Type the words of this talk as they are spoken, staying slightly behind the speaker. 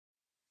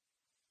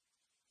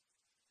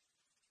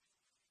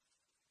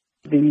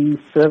The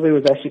survey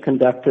was actually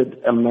conducted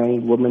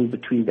among women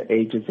between the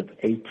ages of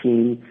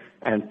 18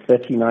 and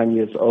 39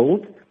 years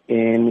old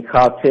in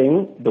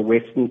Gauteng, the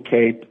Western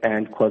Cape,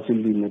 and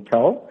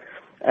KwaZulu-Natal.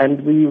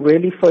 And we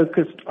really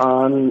focused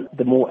on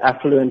the more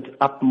affluent,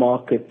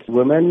 upmarket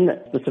women,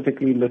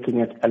 specifically looking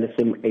at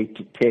LSM 8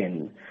 to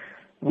 10.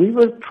 We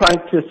were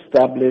trying to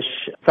establish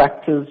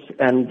factors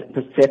and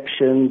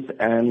perceptions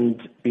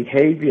and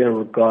behavior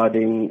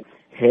regarding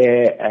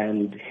hair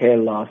and hair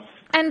loss.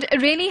 And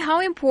really, how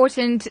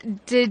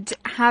important did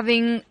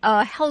having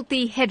a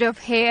healthy head of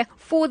hair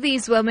for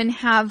these women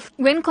have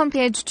when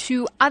compared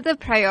to other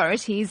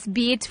priorities,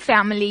 be it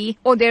family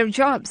or their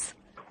jobs?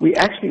 We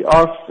actually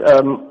asked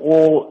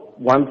all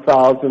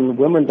 1,000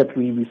 women that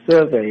we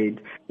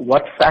surveyed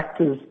what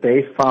factors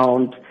they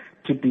found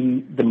to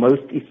be the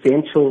most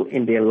essential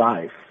in their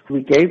life.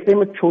 We gave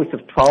them a choice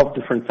of 12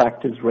 different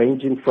factors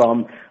ranging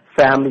from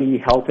family,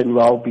 health and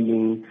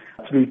well-being,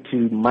 through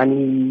to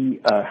money,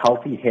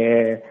 healthy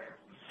hair,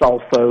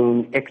 cell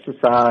phone,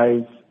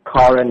 exercise,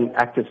 car and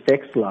active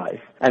sex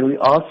life. And we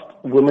asked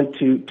women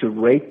to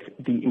rate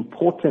the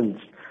importance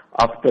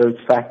of those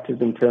factors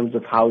in terms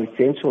of how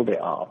essential they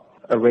are,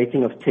 a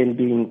rating of 10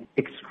 being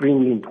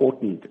extremely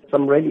important.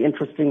 Some really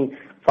interesting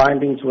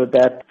findings were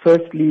that,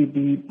 firstly,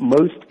 the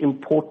most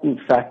important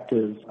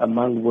factors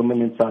among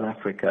women in South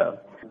Africa,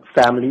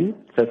 family.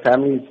 So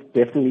family is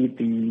definitely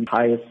the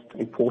highest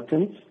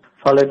importance,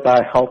 followed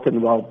by health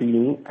and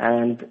well-being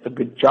and a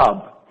good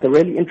job. The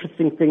really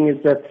interesting thing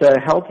is that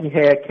healthy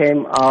hair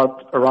came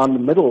out around the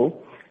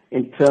middle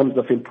in terms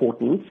of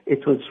importance.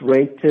 It was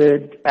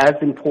rated as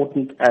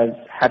important as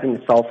having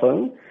a cell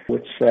phone,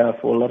 which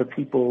for a lot of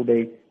people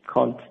they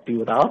can't do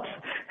without,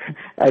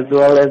 as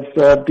well as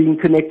being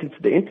connected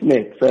to the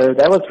internet. So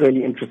that was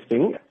really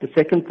interesting. The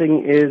second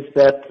thing is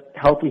that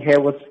healthy hair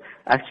was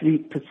actually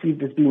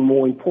perceived as being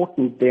more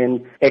important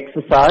than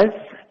exercise,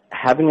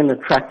 having an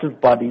attractive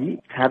body,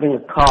 having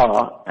a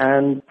car,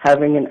 and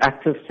having an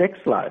active sex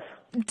life.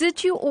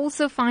 Did you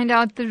also find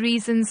out the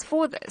reasons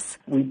for this?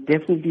 We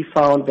definitely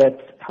found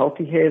that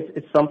healthy hair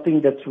is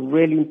something that's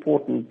really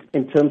important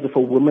in terms of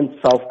a woman's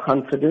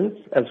self-confidence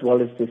as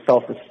well as their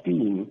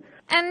self-esteem.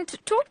 And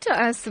talk to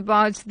us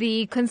about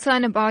the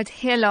concern about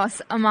hair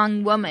loss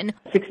among women.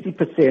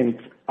 60%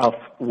 of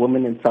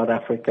women in South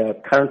Africa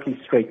currently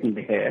straighten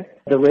their hair.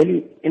 The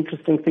really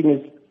interesting thing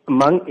is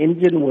among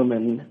Indian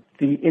women,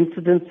 the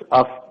incidence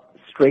of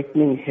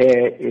straightening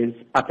hair is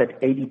up at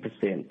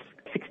 80%.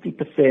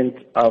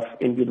 60% of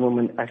Indian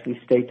women actually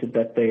stated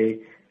that they're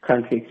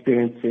currently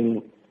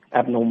experiencing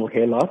abnormal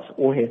hair loss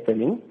or hair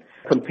thinning,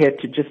 compared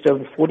to just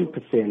over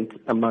 40%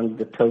 among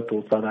the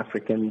total South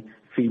African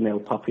female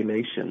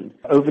population.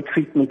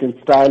 Overtreatment and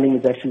styling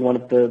is actually one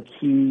of the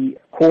key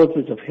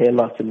causes of hair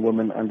loss in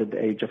women under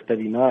the age of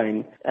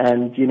 39.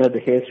 And, the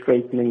hair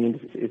straightening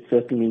is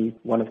certainly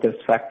one of those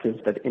factors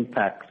that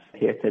impacts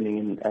hair thinning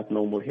and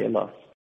abnormal hair loss.